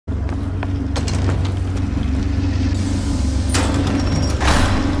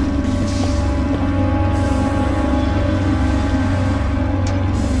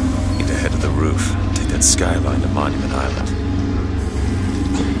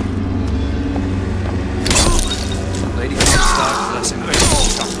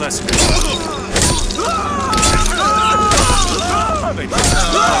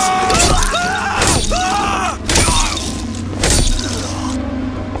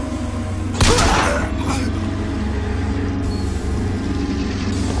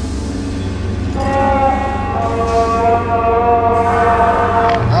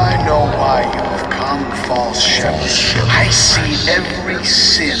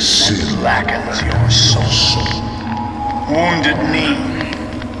that blackens your soul. Wounded knee,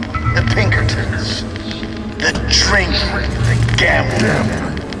 the Pinkertons, the drink, the gambling,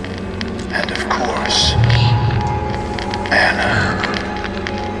 and of course, Anna.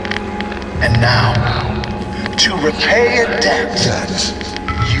 And now, to repay a debt,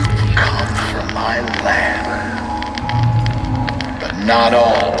 you've come from my land. But not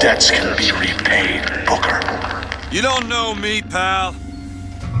all debts can be repaid, Booker. You don't know me, pal.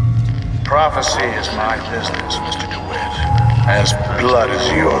 Prophecy is my business, Mr. DeWitt. As blood is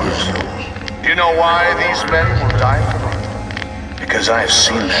yours. Do you know why these men will die for me? Because I have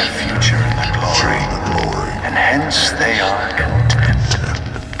seen their future in the glory, and hence they are content.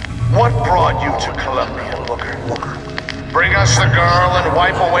 What brought you to Columbia, Booker? Bring us the girl and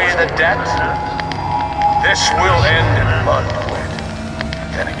wipe away the debt? This will end in blood, DeWitt.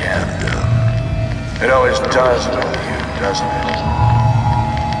 Then again, it always does with you, doesn't it?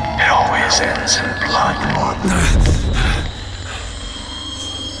 It always ends in blood.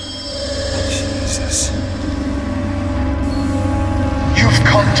 Jesus. You've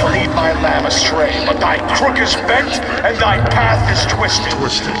come to lead my lamb astray, but thy crook is bent and thy path is twisted.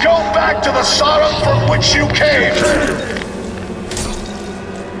 Go back to the Sodom from which you came!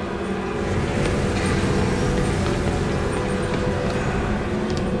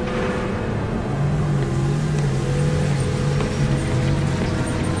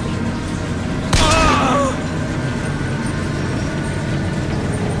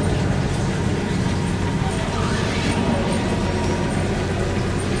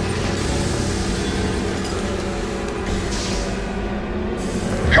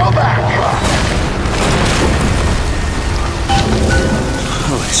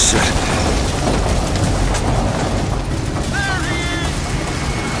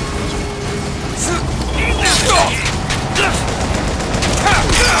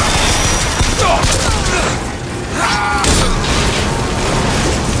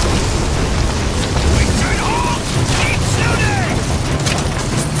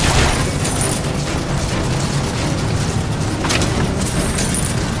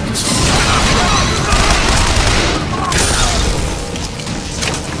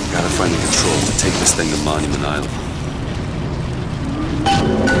 Take this thing to Monument Island.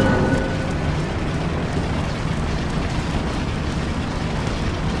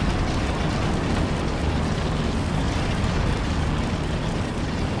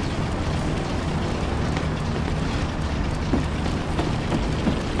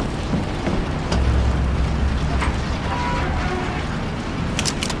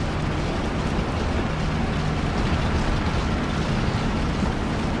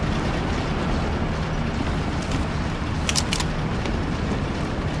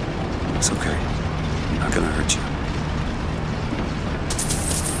 It's okay. I'm not gonna hurt you.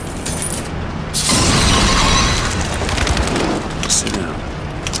 Just sit down.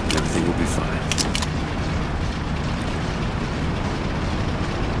 Everything will be fine.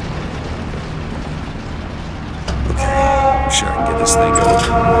 Okay, I'm sure I can get this thing going.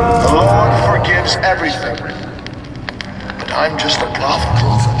 The Lord forgives everything. But I'm just a prophet.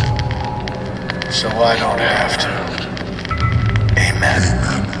 So I don't have to. Amen.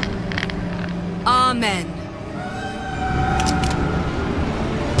 Amen.